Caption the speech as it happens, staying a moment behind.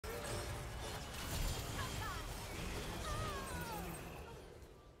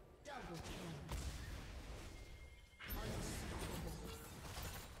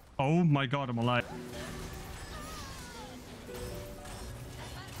Oh my god, I'm alive.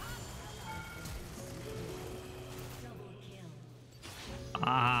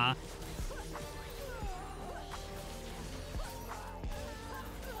 Ah.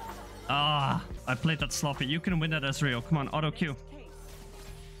 Ah, I played that sloppy. You can win that, Ezreal. Come on, auto Q.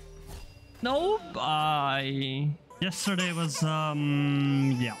 No, bye. Yesterday was,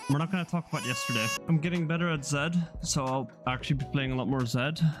 yeah, we're not going to talk about yesterday. I'm getting better at Zed, so I'll actually be playing a lot more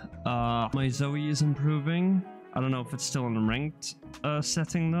Zed. My Zoe is improving. I don't know if it's still in the ranked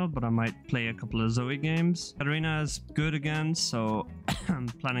setting though, but I might play a couple of Zoe games. Katarina is good again, so I'm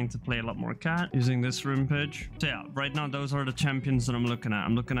planning to play a lot more Cat using this room page. So yeah, right now those are the champions that I'm looking at.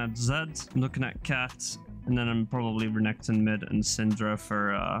 I'm looking at Zed, I'm looking at Cat, and then I'm probably Renekton mid and Syndra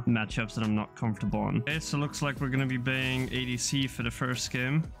for matchups that I'm not comfortable in. Okay, so looks like we're going to be playing ADC for the first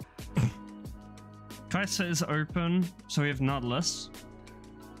game. Kai'Sa is open, so we have Nautilus.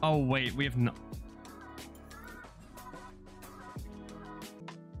 Oh wait, we have no...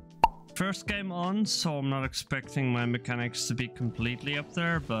 First game on, so I'm not expecting my mechanics to be completely up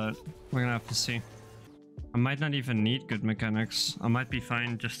there, but we're gonna have to see. I might not even need good mechanics. I might be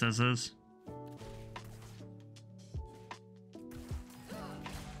fine just as is.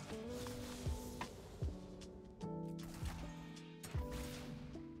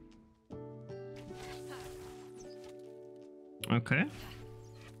 Okay.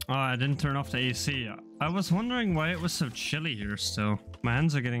 Oh, I didn't turn off the AC. I was wondering why it was so chilly here still. My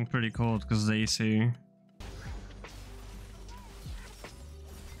hands are getting pretty cold because of the AC.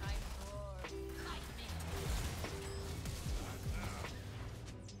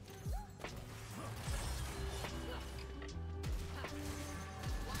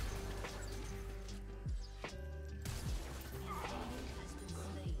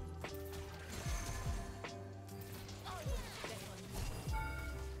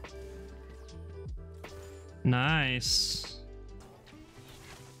 Nice.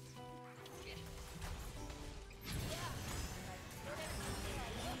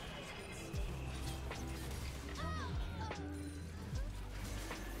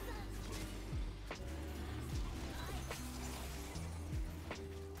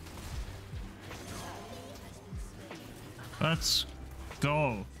 Let's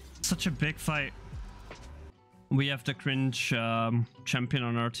go. Such a big fight. We have the cringe champion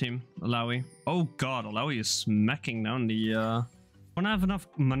on our team, Alawi. Oh god, Alawi is smacking down the... I want to have enough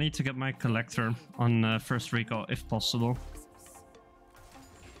money to get my collector on first recall, if possible.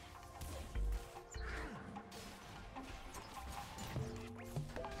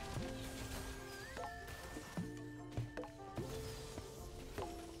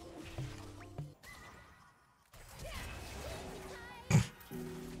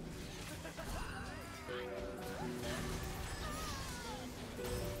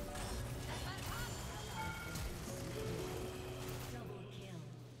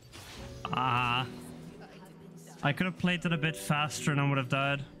 Ah, I could have played it a bit faster and I would have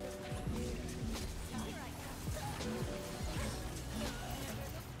died.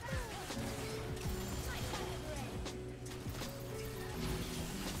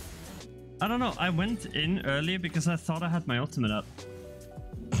 I don't know, I went in earlier because I thought I had my ultimate up.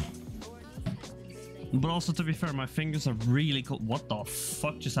 But also, to be fair, my fingers are really cold. What the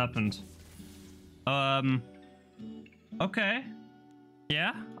fuck just happened? Okay.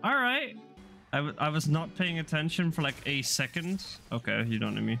 Yeah, alright. I was not paying attention for like a second. Okay, you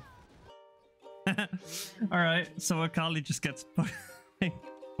don't know me. Alright, so Akali just gets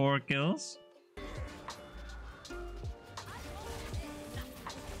 4 kills.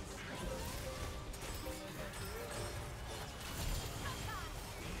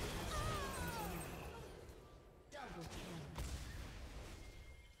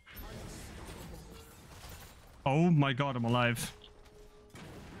 Oh my god, I'm alive.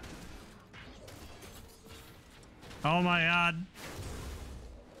 Oh my god.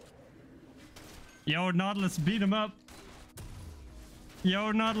 Yo, Nautilus, beat him up.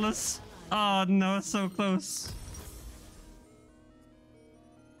 Yo, Nautilus. Oh no, it's so close.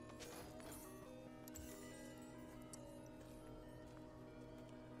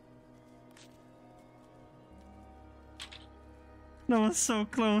 No, it's so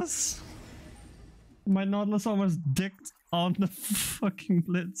close. My Nautilus almost dicked on the fucking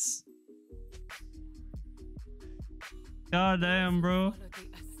blitz. God damn, bro.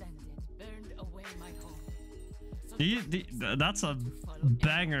 That's a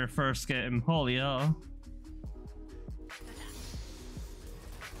banger first game. Holy hell.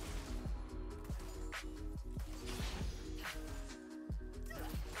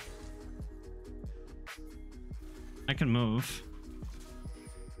 I can move.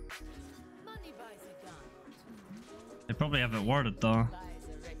 Probably have it warded though.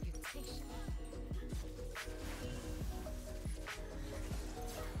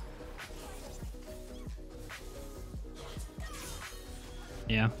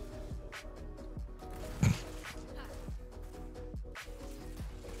 Yeah.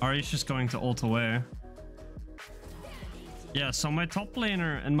 Ari's just going to ult away. Yeah, so my top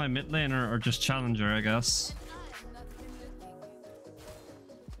laner and my mid laner are just challenger, I guess.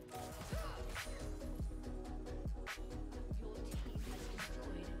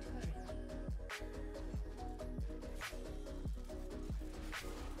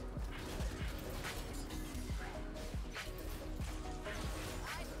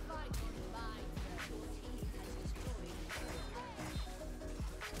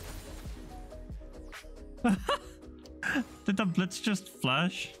 Did the blitz just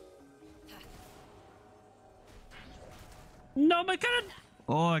flash? No, my god!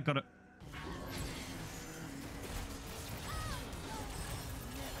 Oh, I got it.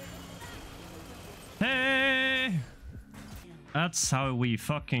 Hey! That's how we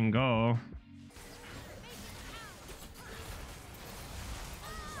fucking go.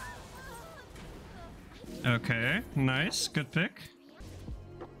 Okay, nice, good pick.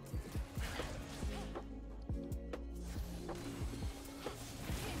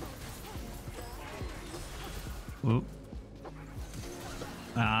 Ooh.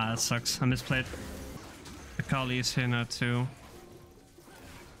 Ah, that sucks. I misplayed. Akali is here now too.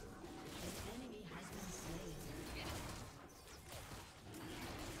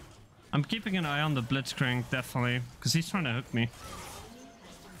 I'm keeping an eye on the Blitzcrank, definitely, because he's trying to hook me.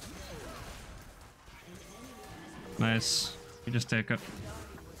 Nice. You just take it.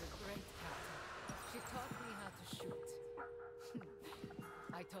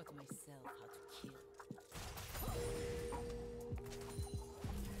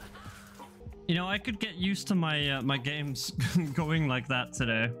 You know, I could get used to my my games going like that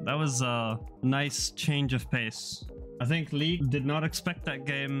today. That was a nice change of pace. I think League did not expect that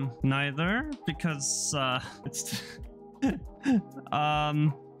game neither, because it's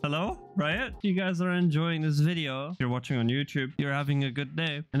hello, Riot? You guys are enjoying this video. If you're watching on YouTube, you're having a good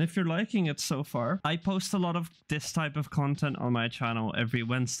day. And if you're liking it so far, I post a lot of this type of content on my channel every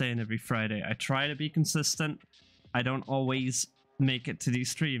Wednesday and every Friday. I try to be consistent. I don't always make it to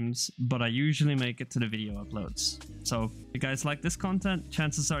these streams, but I usually make it to the video uploads. So if you guys like this content,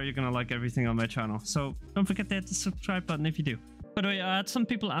 chances are you're gonna like everything on my channel. So don't forget to hit the subscribe button if you do. By the way, I had some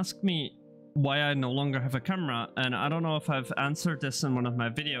people ask me why I no longer have a camera, and I don't know if I've answered this in one of my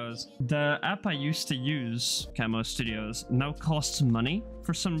videos. The app I used to use, Camo Studios, now costs money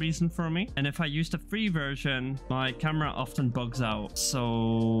for some reason for me, and if I use the free version, my camera often bugs out,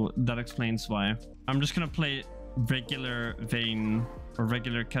 so that explains why. I'm just gonna play regular Vayne or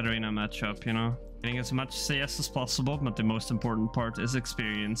regular Katarina matchup, you know, getting as much CS as possible, but the most important part is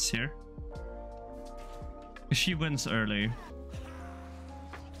experience here. She wins early.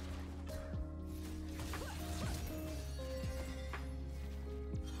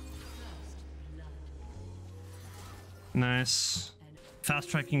 Nice. Fast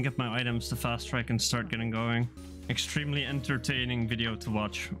track and get my items to fast track and start getting going. Extremely entertaining video to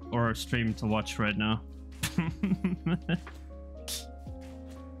watch, or stream to watch right now.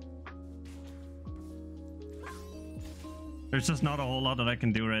 There's just not a whole lot that I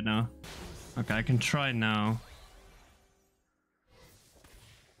can do right now. Okay, I can try now.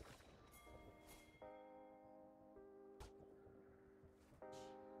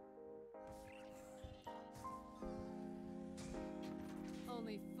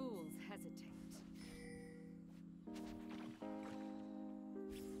 Only fools hesitate.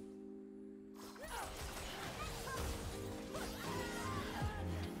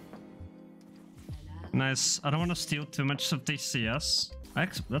 Nice. I don't want to steal too much of DCS.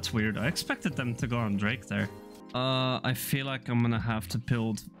 That's weird. I expected them to go on Drake there. I feel like I'm gonna have to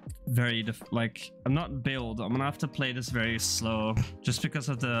build very I'm not build. I'm gonna have to play this very slow, just because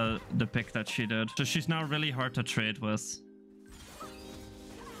of the pick that she did. So she's now really hard to trade with. I'm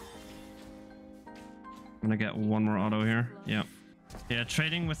gonna get one more auto here. Yeah. Yeah,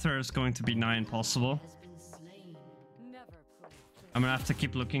 trading with her is going to be nigh impossible. I'm gonna have to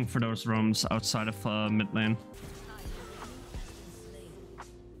keep looking for those roams outside of mid lane.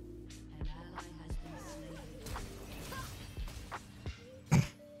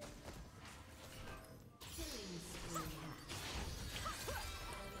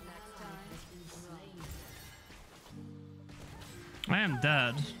 I am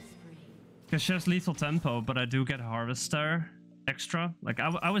dead. Because she has lethal tempo, but I do get Harvester. extra. Like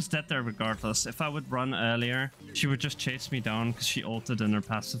I was dead there regardless. If I would run earlier, she would just chase me down because she ulted and her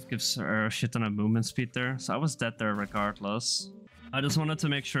passive gives her a shit ton of movement speed there. So I was dead there regardless. I just wanted to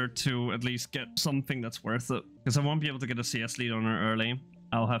make sure to at least get something that's worth it, because I won't be able to get a CS lead on her early.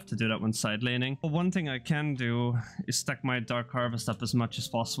 I'll have to do that when side laning. But one thing I can do is stack my Dark Harvest up as much as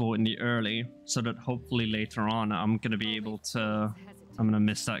possible in the early, so that hopefully later on I'm gonna be able to... I'm gonna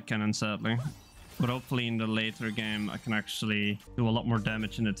miss that cannon sadly. But hopefully in the later game I can actually do a lot more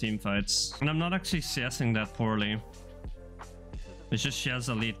damage in the team fights. And I'm not actually CSing that poorly. It's just she has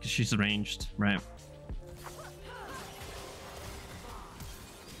a lead because she's ranged, right?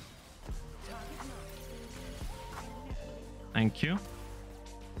 Thank you.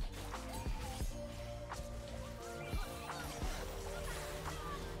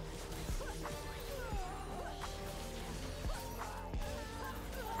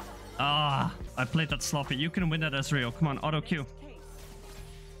 Ah, I played that sloppy. You can win that, Ezreal. Come on, auto Q.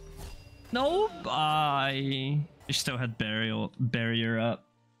 No, I still had barrier up.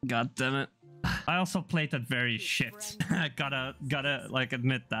 God damn it. I also played that very shit. I gotta like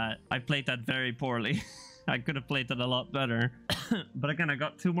admit that. I played that very poorly. I could have played that a lot better. But again, I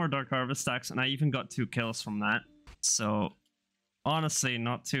got 2 more Dark Harvest stacks and I even got 2 kills from that. So honestly,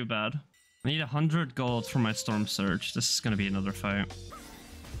 not too bad. I need 100 gold for my Storm Surge. This is gonna be another fight.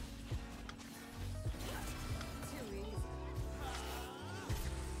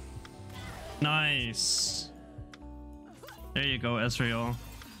 Nice. There you go, Ezreal.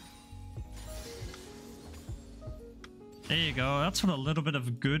 There you go. That's what a little bit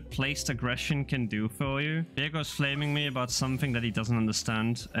of good placed aggression can do for you. Diego's flaming me about something that he doesn't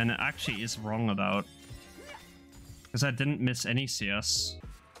understand, and it actually is wrong about. Because I didn't miss any CS.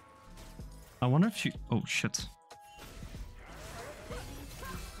 I wonder if she... Oh, shit.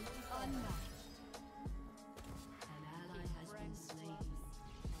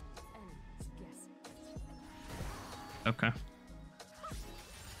 Okay.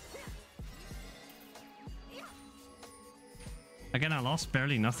 Again, I lost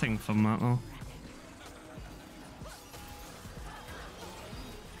barely nothing from that though.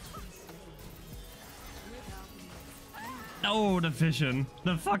 No, the vision.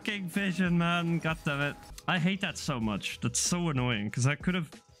 The fucking vision, man. God damn it. I hate that so much. That's so annoying because I could have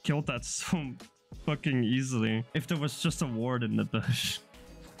killed that so fucking easily if there was just a ward in the bush.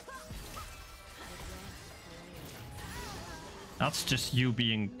 That's just you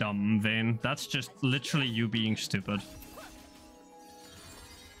being dumb, Vayne. That's just literally you being stupid.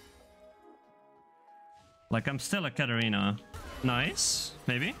 Like, I'm still a Katarina. Nice.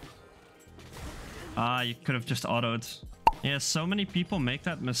 Maybe? Ah, you could have just autoed. Yeah, so many people make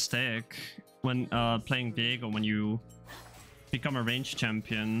that mistake when playing Diego, when you become a range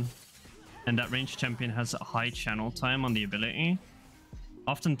champion and that range champion has a high channel time on the ability.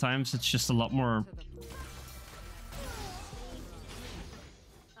 Oftentimes, it's just a lot more...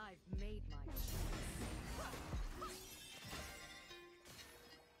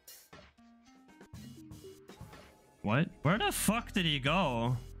 What? Where the fuck did he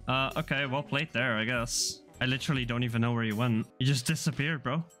go? Okay, well played there, I guess. I literally don't even know where he went. He just disappeared,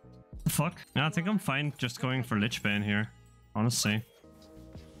 bro. The fuck? Yeah, I think I'm fine just going for Lich Bane here. Honestly.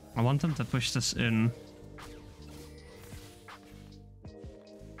 I want them to push this in.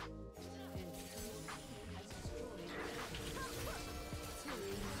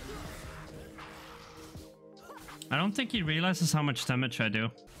 I don't think he realizes how much damage I do.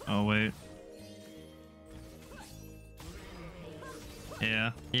 Oh, wait.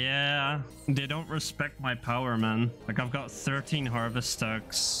 Yeah, they don't respect my power, man. Like, I've got 13 harvest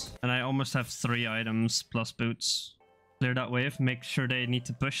stacks and I almost have 3 items plus boots. Clear that wave, make sure they need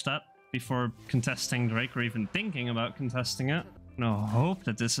to push that before contesting Drake or even thinking about contesting it. No, hope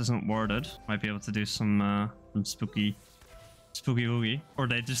that this isn't warded. Might be able to do some spooky oogie, or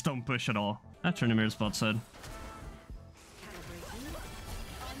they just don't push at all. That Trinimir's bot side.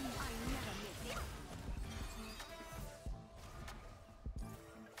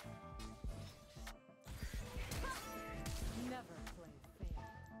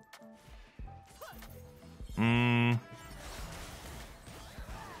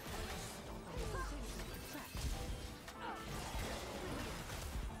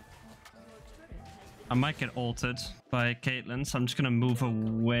 I might get ulted by Caitlyn, so I'm just gonna move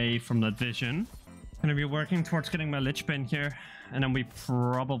away from that vision. Gonna be working towards getting my Lich Bane here, and then we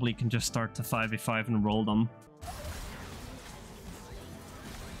probably can just start to 5v5 and roll them.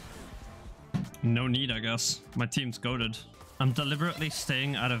 No need, I guess. My team's goated. I'm deliberately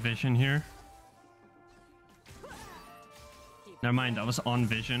staying out of vision here. Never mind, I was on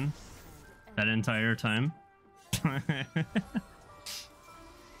vision that entire time.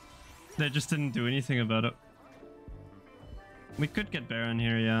 They just didn't do anything about it. We could get Baron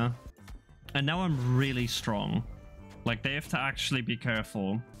here, yeah. And now I'm really strong. Like, they have to actually be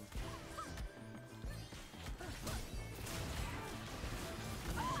careful.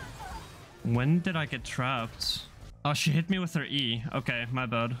 When did I get trapped? Oh, she hit me with her E. Okay, my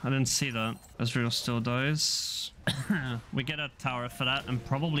bad. I didn't see that. Ezreal still dies. We get a tower for that and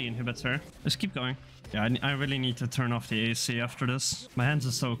probably inhibits her. Just keep going. Yeah, I really need to turn off the AC after this. My hands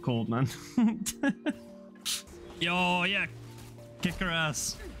are so cold, man. Yo, yeah. Kick her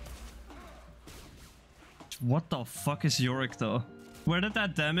ass. What the fuck is Yorick, though? Where did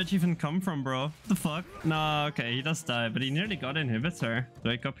that damage even come from, bro? The fuck? Nah, okay, he does die, but he nearly got inhibitor.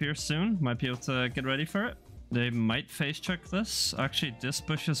 Wake up here soon. Might be able to get ready for it. They might face check this. Actually, this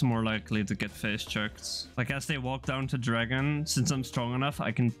bush is more likely to get face checked. Like, as they walk down to Dragon, since I'm strong enough,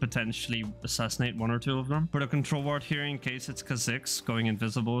 I can potentially assassinate one or two of them. Put a control ward here in case it's Kha'Zix going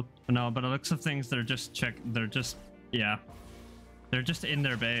invisible. No, but it looks of things, they're just yeah. They're just in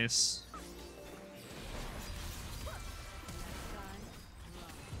their base.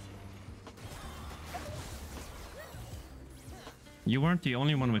 You weren't the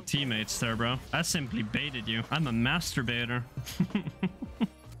only one with teammates there, bro. I simply baited you. I'm a masturbator.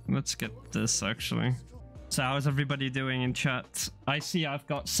 Let's get this, actually. So how's everybody doing in chat? I see I've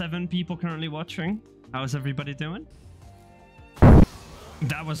got 7 people currently watching. How's everybody doing?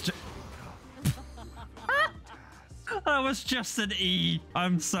 That was just... That was just an E.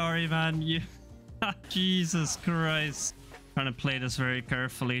 I'm sorry, man. You... Jesus Christ. Trying to play this very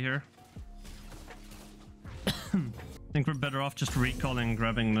carefully here. I think we're better off just recalling and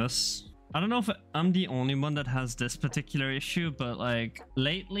grabbing this. I don't know if I'm the only one that has this particular issue, but like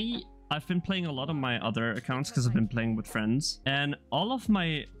lately I've been playing a lot of my other accounts because I've been playing with friends, and all of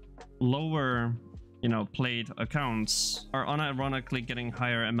my lower, you know, played accounts are unironically getting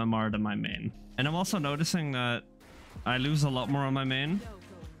higher MMR than my main. And I'm also noticing that I lose a lot more on my main.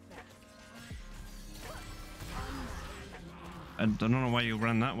 I don't know why you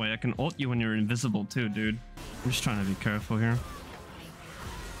ran that way. I can ult you when you're invisible too, dude. I'm just trying to be careful here.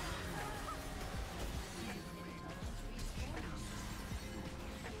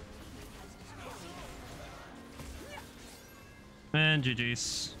 And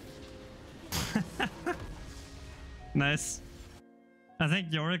GG's. Nice. I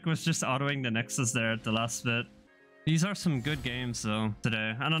think Yorick was just autoing the Nexus there at the last bit. These are some good games though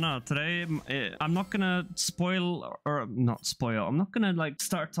today. I don't know, today I'm not gonna spoil, or not spoil, I'm not gonna like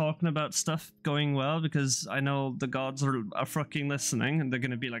start talking about stuff going well because I know the gods are fucking listening and they're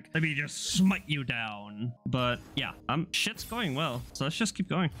gonna be like, let me just smite you down. But yeah, shit's going well, so let's just keep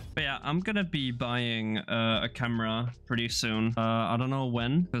going. But yeah, I'm gonna be buying a camera pretty soon. I don't know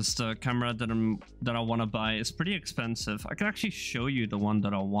when, because the camera that I want to buy is pretty expensive. I can actually show you the one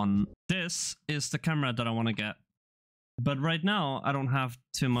that I want. This is the camera that I want to get. But right now, I don't have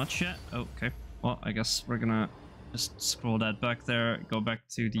too much yet. Okay, well, I guess we're gonna just scroll that back there, go back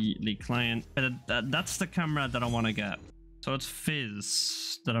to the League client. That's the camera that I want to get. So it's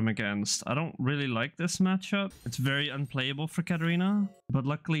Fizz that I'm against. I don't really like this matchup. It's very unplayable for Katarina, but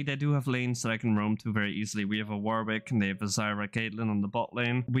luckily they do have lanes that I can roam to very easily. We have a Warwick and they have a Zyra Caitlyn on the bot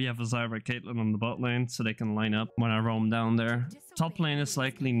lane. We have a Zyra Caitlyn on the bot lane, so they can line up when I roam down there. Top lane is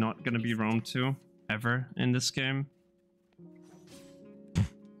likely not going to be roamed to ever in this game.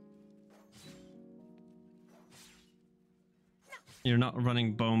 You're not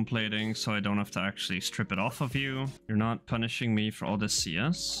running bone plating, so I don't have to actually strip it off of you. You're not punishing me for all this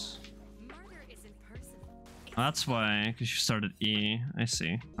CS. That's why, because you started E. I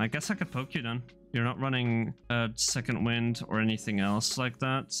see. I guess I could poke you then. You're not running a second wind or anything else like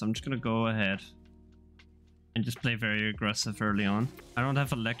that, so I'm just gonna go ahead and just play very aggressive early on. I don't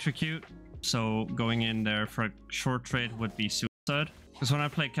have electrocute, so going in there for a short trade would be suicide. Because when I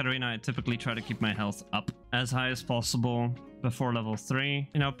play Katarina, I typically try to keep my health up as high as possible before level 3.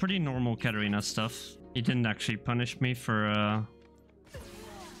 You know, pretty normal Katarina stuff. He didn't actually punish me for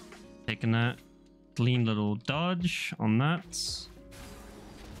taking that. Clean little dodge on that.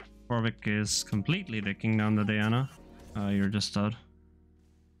 Warwick is completely dicking down the Diana. You're just dead.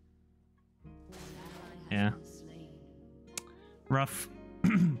 Yeah. Rough.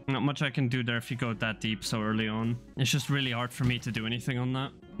 Not much I can do there if you go that deep so early on. It's just really hard for me to do anything on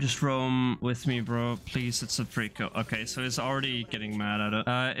that. Just roam with me, bro. Please, it's a freak. Okay, so he's already getting mad at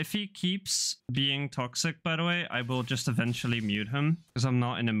it. If he keeps being toxic, by the way, I will just eventually mute him. Because I'm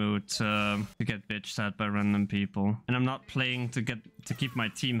not in the mood to get bitched at by random people. And I'm not playing to keep my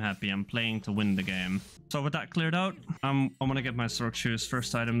team happy. I'm playing to win the game. So with that cleared out, I'm gonna get my Sork Shoes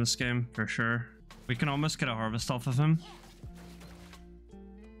first item this game, for sure. We can almost get a harvest off of him.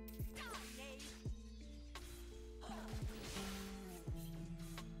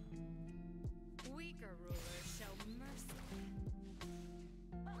 Weaker rulers show mercy.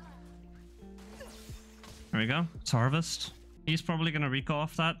 There we go. It's harvest. He's probably gonna recall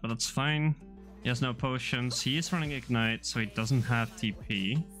off that, but it's fine. He has no potions. He is running Ignite, so he doesn't have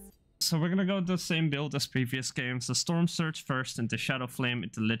TP. So we're gonna go the same build as previous games. The Storm Surge first, into Shadow Flame,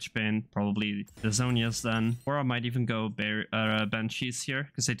 into Lichbane, probably the Zonias then. Or I might even go Banshees here,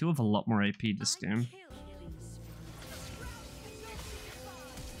 because they do have a lot more AP this game.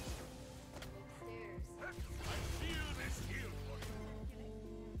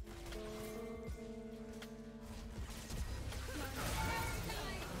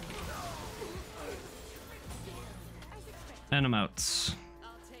 And I'm out.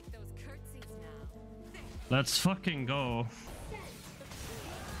 I'll take those curtsies now. Let's fucking go.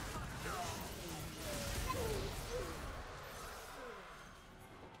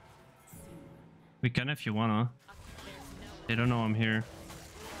 We can if you wanna. They don't know I'm here.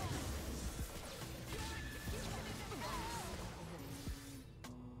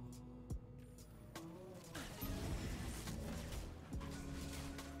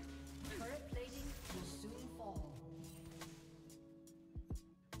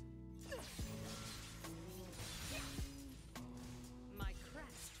 My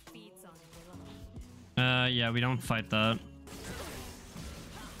crest feeds on blood. Yeah, we don't fight that.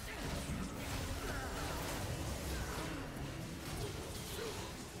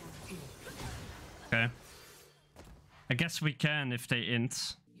 Okay. I guess we can if they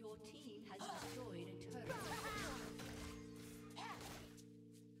int. Your team has destroyed a turret.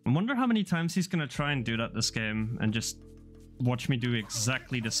 I wonder how many times he's gonna try and do that this game and just watch me do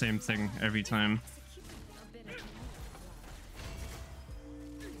exactly the same thing every time.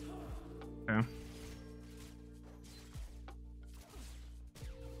 Okay.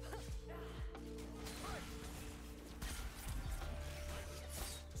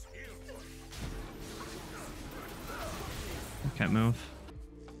 Can't move.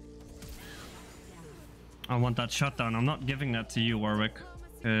 I want that shutdown. I'm not giving that to you, Warwick.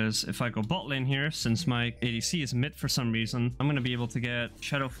 Because if I go bot lane here, since my ADC is mid for some reason, I'm going to be able to get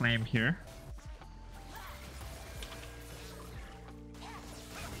Shadow Flame here.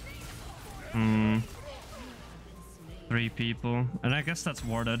 Three people. And I guess that's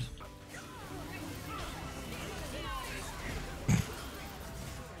warded.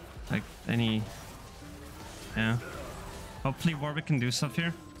 Like, any... Yeah. Hopefully Warwick can do stuff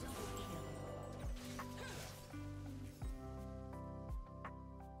here.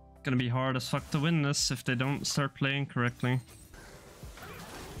 Gonna be hard as fuck to win this if they don't start playing correctly.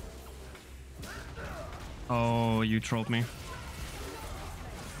 Oh, you trolled me.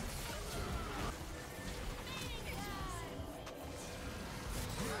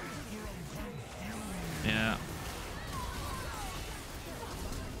 Yeah.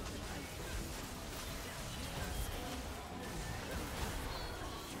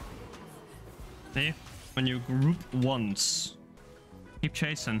 See? When you group once, keep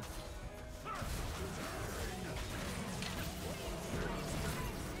chasing.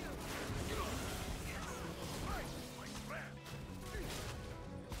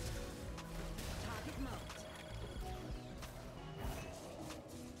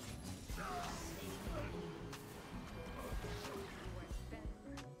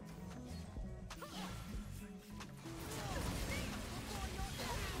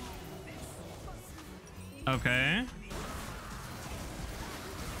 Okay.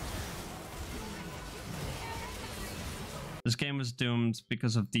 This game was doomed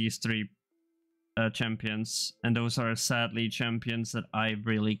because of these three champions, and those are sadly champions that I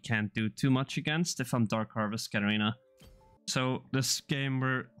really can't do too much against if I'm Dark Harvest Katarina. So this game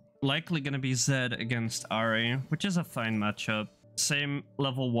we're likely going to be Zed against Aighty, which is a fine matchup. Same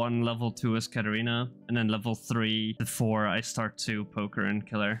level 1, level 2 as Katarina, and then level 3 to 4 I start to poker and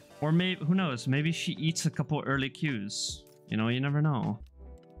kill her. Or maybe, who knows, maybe she eats a couple early Qs. You know, you never know.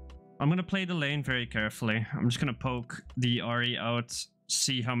 I'm gonna play the lane very carefully. I'm just gonna poke the Aighty out,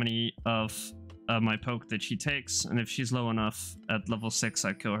 see how many of my poke that she takes, and if she's low enough at level 6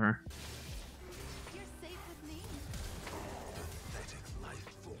 I kill her. You're safe with me.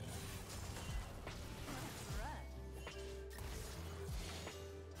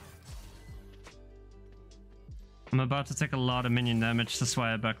 I'm about to take a lot of minion damage, that's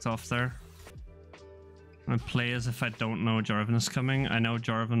why I backed off there. I'm gonna play as if I don't know Jarvan is coming. I know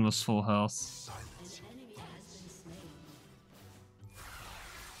Jarvan was full health. An enemy has been slain.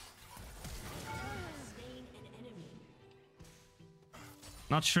 Slain an enemy.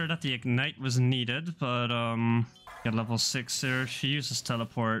 Not sure that the ignite was needed, but get level 6 here. She uses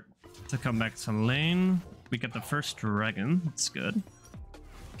teleport to come back to lane. We get the first dragon. That's good.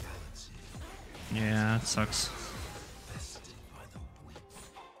 Yeah, it sucks.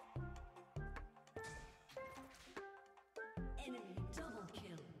 Enemy double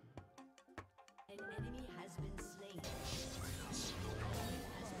kill. An enemy has been slain.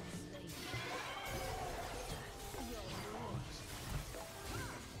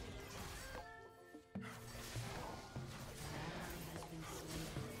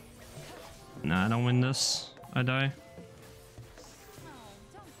 Nah, I don't win this. I die.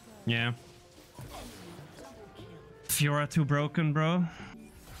 Yeah. Fiora too broken, bro.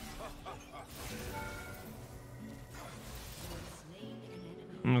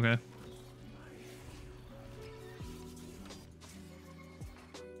 Okay.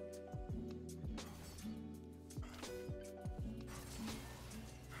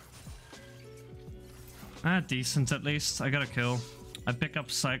 Ah, decent at least. I got a kill. I pick up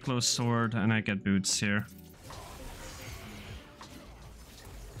Cyclo's sword and I get boots here.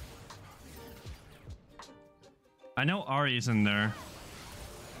 I know Ahri's in there.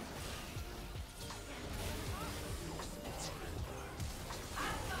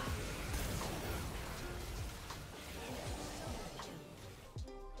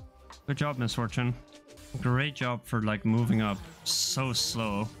 Good job, Misfortune. Great job for like moving up so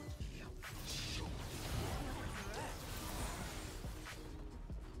slow.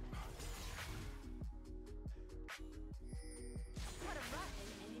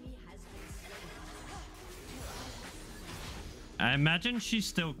 I imagine she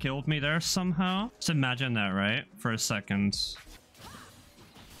still killed me there somehow. Just imagine that, right? For a second.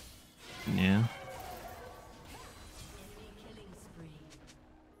 Yeah.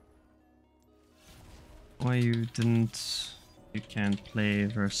 Why you didn't... You can't play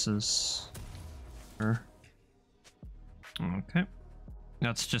versus her. Okay.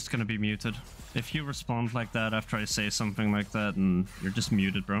 That's just gonna be muted. If you respond like that after I say something like that, and you're just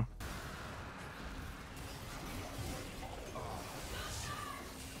muted, bro.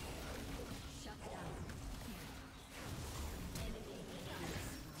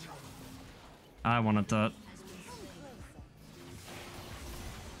 I wanted that.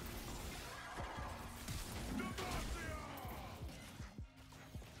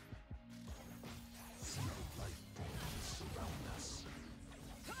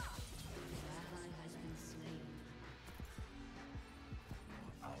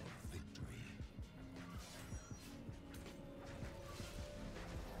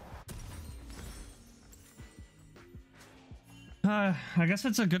 I guess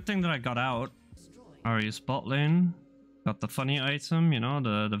it's a good thing that I got out. Ahri's bot lane. Got the funny item, you know,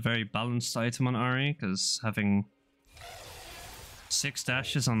 the very balanced item on Ahri, because having 6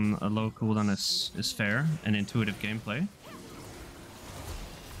 dashes on a low cooldown is fair and intuitive gameplay.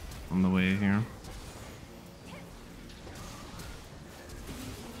 On the way here.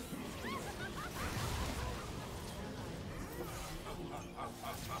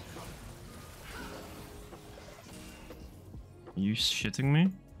 You shitting me?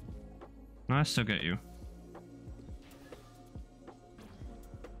 No, I still get you.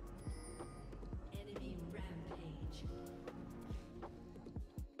 Enemy rampage.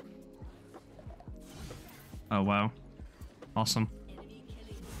 Oh wow. Awesome. Enemy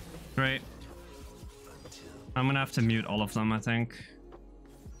killing. Great. I'm gonna have to mute all of them, I think.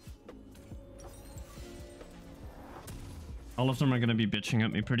 All of them are gonna be bitching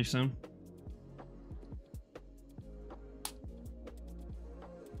at me pretty soon.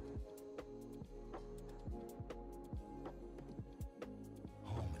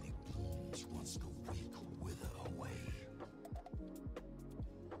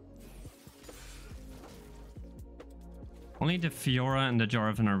 Only the Fiora and the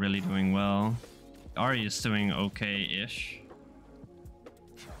Jarvan are really doing well. Ahri is doing okay-ish.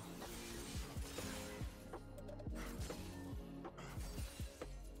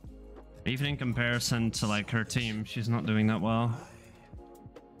 Even in comparison to like her team, she's not doing that well.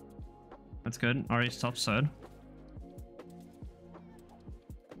 That's good. Ahri's top side.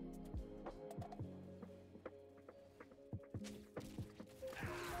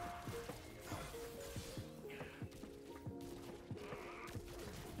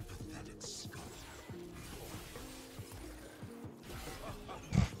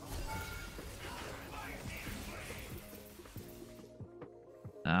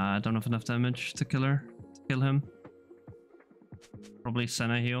 I don't have enough damage to kill her. To kill him. Probably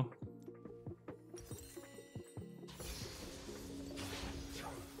Senna heal.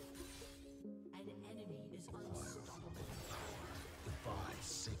 An enemy is unstoppable.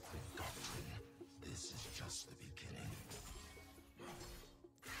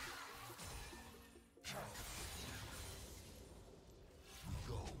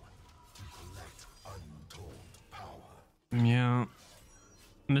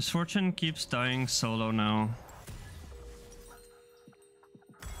 Misfortune keeps dying solo now.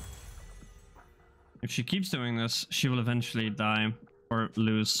 If she keeps doing this, she will eventually die or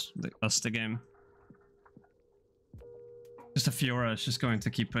lose us the game. Just a Fiora is just going to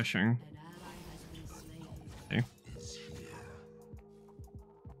keep pushing. An ally has been slain. Okay.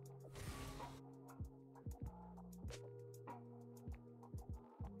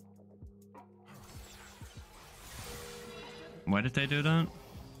 Why did they do that?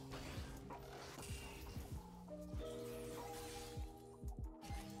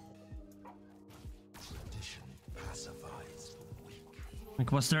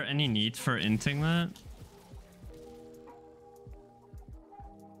 Like, was there any need for inting that?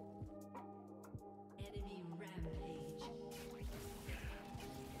 Enemy rampage.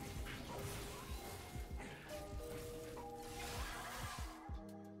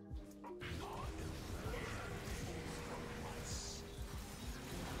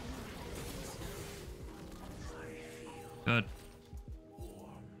 Good.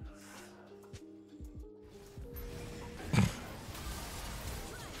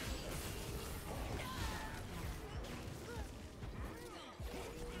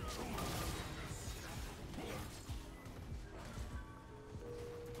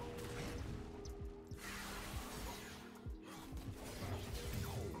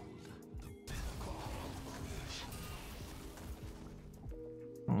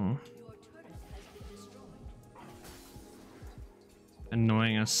 Your turret has been destroyed.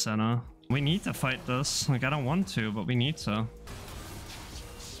 Annoying as Senna. We need to fight this. Like, I don't want to, but we need to. Ally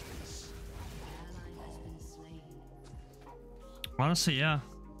has been slain. Honestly, yeah.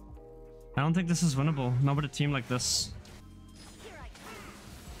 I don't think this is winnable. Not with a team like this.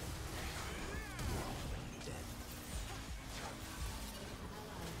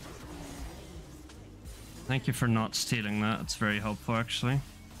 Thank you for not stealing that. It's very helpful, actually.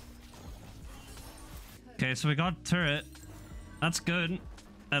 Okay, so we got turret. That's good.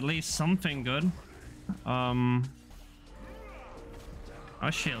 At least something good. Oh,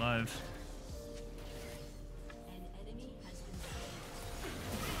 is she alive? An enemy has been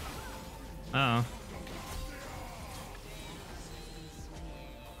slain. Oh.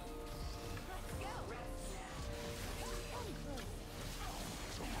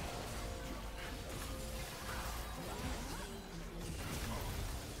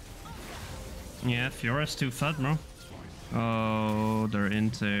 Yeah, Fiora's too fat, bro. Oh, they're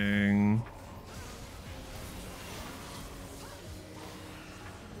inting. You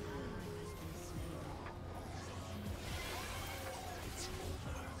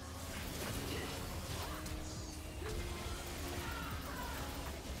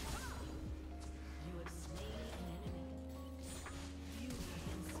have slain an enemy. You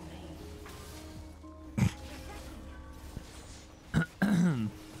have been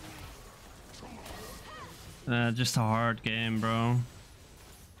slain. Just a hard game, bro. Ally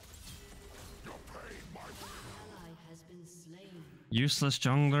has been slain. Useless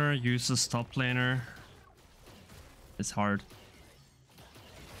jungler, useless top laner. It's hard.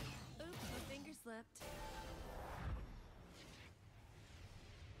 Oops, my finger slipped.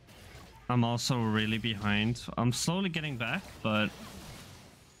 I'm also really behind. I'm slowly getting back, but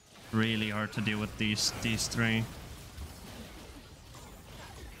really hard to deal with these three.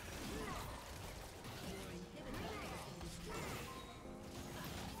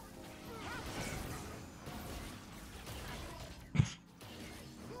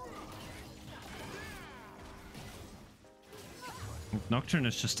 Nocturne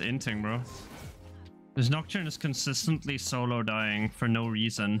is just inting, bro. This Nocturne is consistently solo dying for no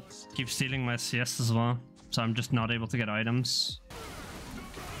reason. Keeps stealing my CS as well, so I'm just not able to get items.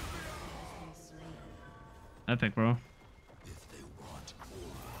 Epic, bro. If they want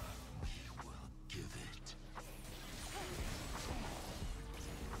more, we will give it.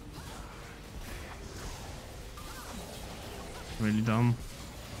 Really dumb.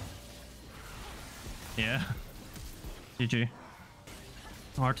 Yeah. GG.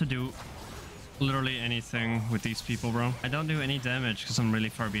 Hard to do literally anything with these people, bro. I don't do any damage because I'm really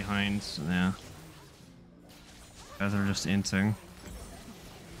far behind. So yeah. Guys are just inting.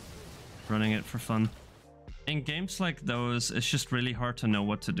 Running it for fun. In games like those, it's just really hard to know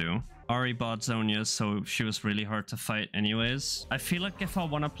what to do. Ahri bought Zhonya, so she was really hard to fight anyways. I feel like if I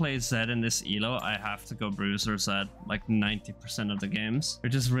want to play Zed in this elo, I have to go Bruiser Zed like 90% of the games.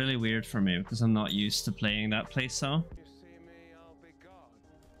 Which is really weird for me because I'm not used to playing that playstyle. You see me, I'll be gone.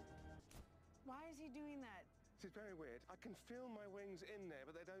 Why is he doing that? It's very weird. I can feel my wings in there,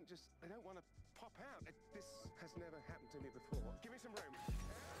 but they don't want to pop out. This has never happened to me before. Give me some room.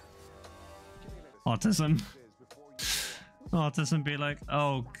 Give me a minute. Autism. Before you Autism and be like,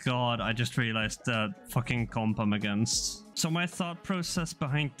 oh god, I just realized that fucking comp I'm against. So my thought process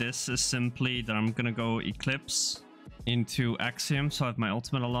behind this is simply that I'm gonna go Eclipse into Axiom, so I have my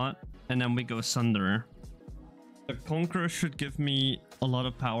ultimate a lot, and then we go Sunder. The Conqueror should give me a lot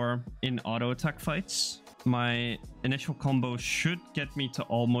of power in auto attack fights. My initial combo should get me to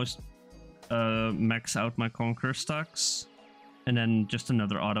almost max out my Conqueror stacks, and then just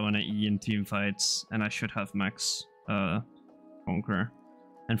another auto and an E in team fights, and I should have max Conqueror.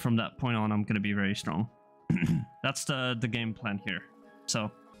 And from that point on, I'm gonna be very strong. That's the game plan here.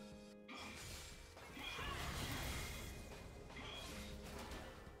 So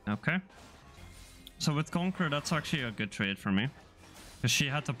okay. So with Conqueror, that's actually a good trade for me. Because she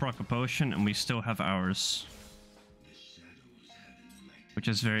had to proc a potion and we still have ours. Which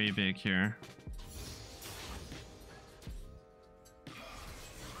is very big here.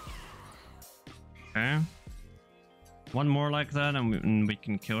 Okay. One more like that and we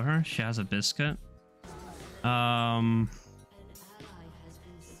can kill her. She has a biscuit.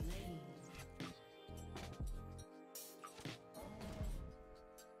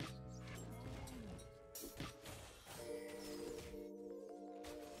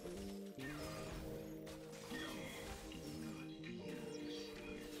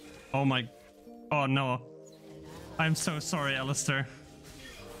 Oh my... Oh no. I'm so sorry, Alistair.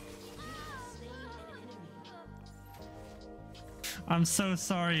 I'm so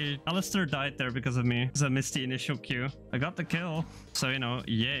sorry. Alistair died there because of me. Because I missed the initial Q. I got the kill. So, you know,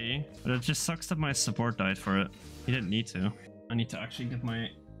 yay. But it just sucks that my support died for it. He didn't need to. I need to actually get my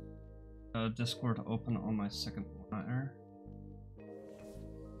Discord open on my second monitor. There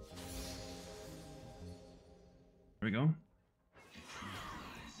we go.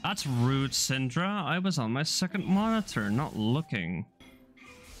 That's rude, Syndra. I was on my second monitor, not looking.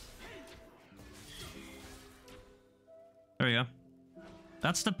 There we go.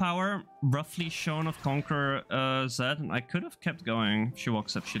 That's the power roughly shown of Conqueror Zed, and I could have kept going. If she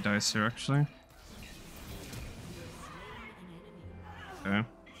walks up, she dies here, actually. Okay.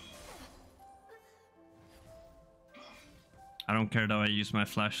 I don't care that I use my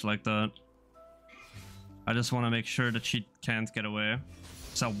flash like that. I just want to make sure that she can't get away.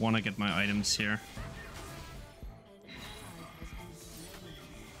 So I want to get my items here.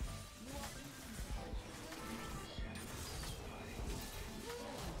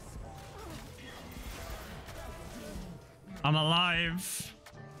 I'm alive.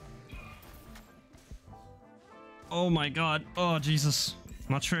 Oh my god. Oh Jesus.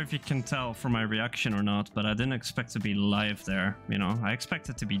 Not sure if you can tell from my reaction or not, but I didn't expect to be live there. You know, I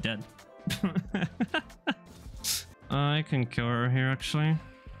expected to be dead. I can kill her here, actually.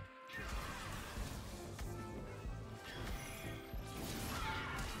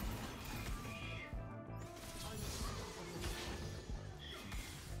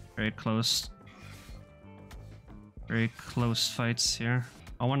 Very close. Very close fights here.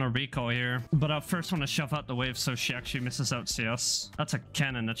 I want to recall here, but I first want to shove out the wave so she actually misses out CS. That's a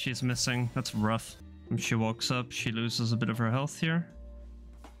cannon that she's missing. That's rough. When she walks up, she loses a bit of her health here.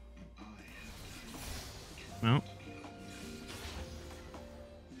 No.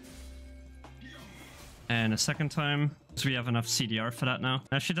 And a second time, so we have enough CDR for that now.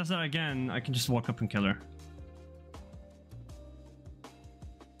 Now if she does that again, I can just walk up and kill her.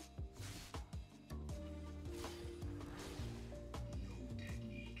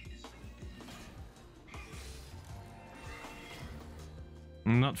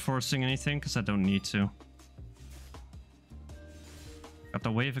 I'm not forcing anything because I don't need to. Got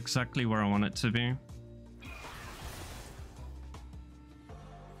the wave exactly where I want it to be.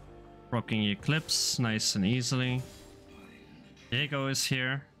 Rocking Eclipse, nice and easily. Diego is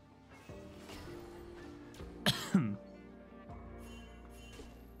here.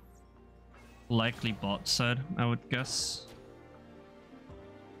 Likely bot side, I would guess.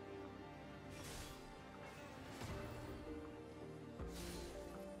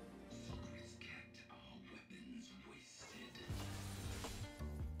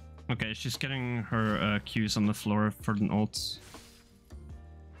 Okay, she's getting her Qs on the floor for an ult.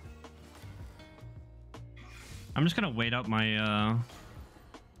 I'm just gonna wait out my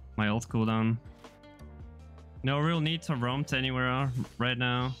my ult cooldown. No real need to roam to anywhere right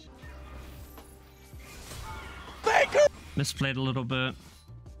now. Misplayed a little bit.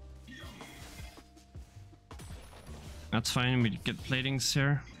 That's fine, we get platings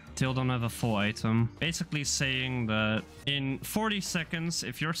here. Still don't have a full item. Basically saying that in 40 seconds,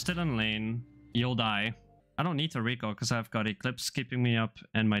 if you're still in lane, you'll die. I don't need to recall because I've got Eclipse keeping me up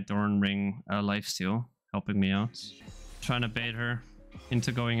and my Dorn Ring lifesteal helping me out. Trying to bait her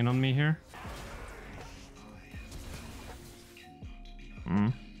into going in on me here.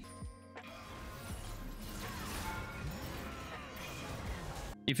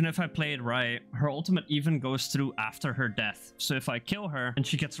 Even if I play it right, her ultimate even goes through after her death. So if I kill her and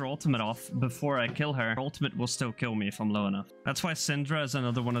she gets her ultimate off before I kill her, her ultimate will still kill me if I'm low enough. That's why Syndra is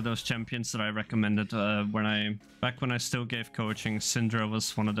another one of those champions that I recommended back when I still gave coaching. Syndra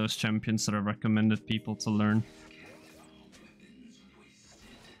was one of those champions that I recommended people to learn.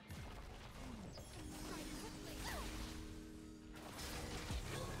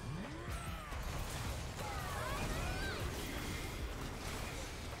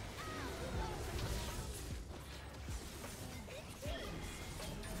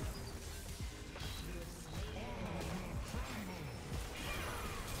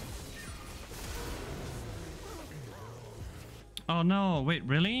 Oh no, wait,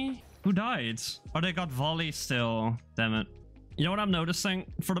 really? Who died? Oh, they got volley still. Damn it. You know what I'm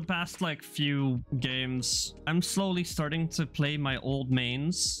noticing? For the past like few games, I'm slowly starting to play my old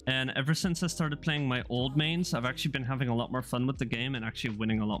mains. And ever since I started playing my old mains, I've actually been having a lot more fun with the game and actually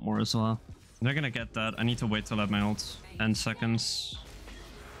winning a lot more as well. They're gonna get that. I need to wait till I have my ult. 10 seconds.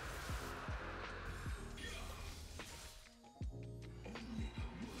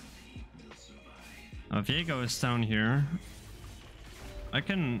 Viego is down here.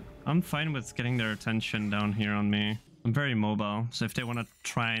 I'm fine with getting their attention down here on me. I'm very mobile, so if they want to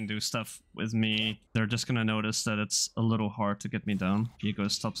try and do stuff with me, they're just gonna notice that it's a little hard to get me down. Viego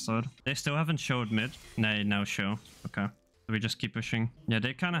is top side. They still haven't showed mid. They now show. Okay. So we just keep pushing. Yeah,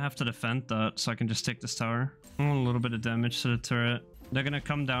 they kind of have to defend that, so I can just take this tower. Oh, a little bit of damage to the turret. They're gonna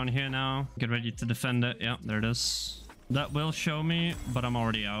come down here now. Get ready to defend it. Yeah, there it is. That will show me, but I'm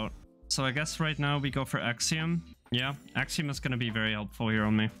already out. So I guess right now we go for Axiom. Yeah, Axiom is going to be very helpful here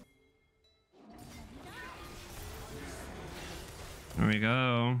on me. There we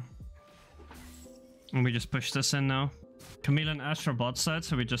go. And we just push this in now. Camille and Ash are bot side,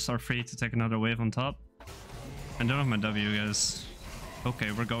 so we just are free to take another wave on top. I don't have my W, guys.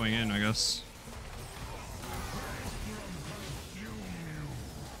 Okay, we're going in, I guess.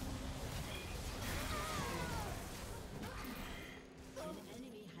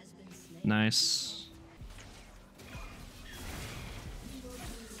 Nice.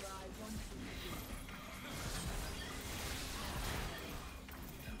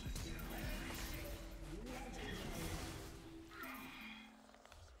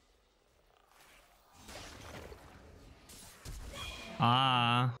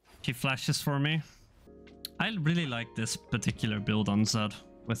 Ah, he flashes for me. I really like this particular build on Zed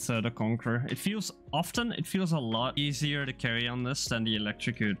with the Conqueror. It feels a lot easier to carry on this than the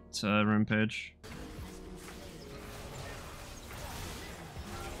Electrocute Rampage.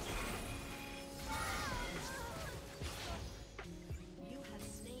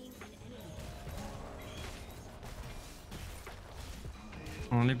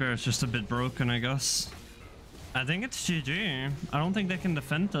 Only Bear is just a bit broken, I guess. I think it's GG. I don't think they can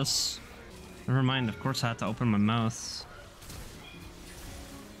defend us. Never mind, of course I had to open my mouth.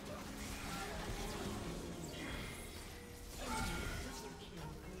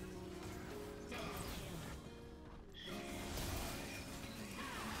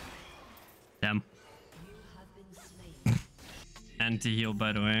 Damn. Anti-heal,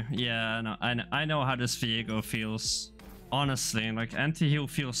 by the way. Yeah, no, I know how this Viego feels. Honestly, like, anti-heal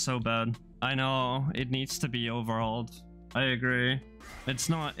feels so bad. I know, it needs to be overhauled. I agree.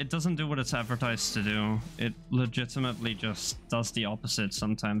 It doesn't do what it's advertised to do. It legitimately just does the opposite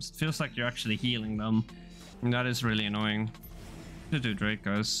sometimes. It feels like you're actually healing them. And that is really annoying. To do Drake,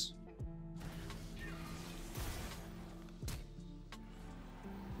 guys.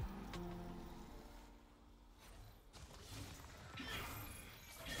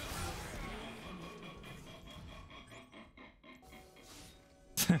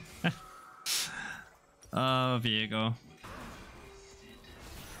 Viego.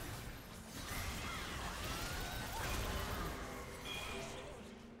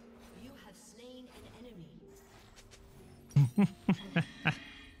 You have slain an enemy.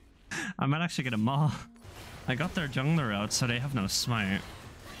 I might actually get a maw. I got their jungler out, so they have no smite.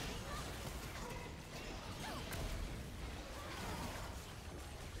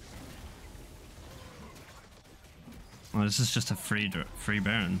 Oh, this is just a free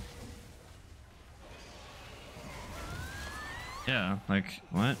Baron. Yeah, like,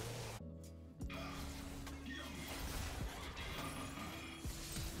 what?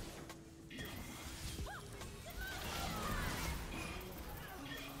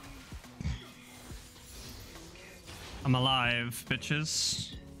 I'm alive,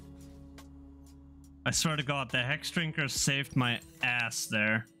 bitches. I swear to God, the Hex Drinker saved my ass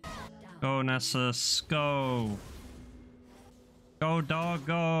there. Go, Nessus, go. Go, dog,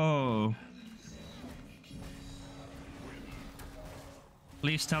 go.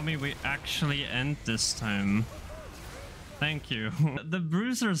 Please tell me we actually end this time. Thank you. The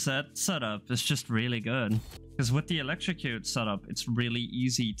bruiser setup is just really good. Because with the electrocute setup, it's really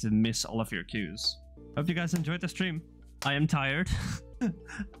easy to miss all of your Qs. Hope you guys enjoyed the stream. I am tired.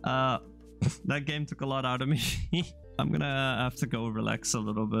 That game took a lot out of me. I'm gonna have to go relax a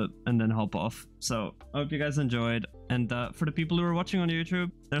little bit and then hop off. So I hope you guys enjoyed. And for the people who are watching on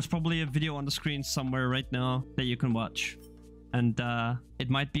YouTube, there's probably a video on the screen somewhere right now that you can watch. And it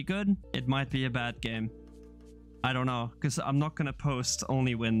might be good, it might be a bad game. I don't know, because I'm not gonna post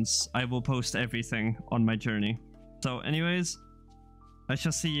only wins. I will post everything on my journey. So anyways, I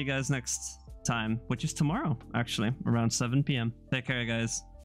shall see you guys next time, which is tomorrow, actually, around 7 PM. Take care, guys.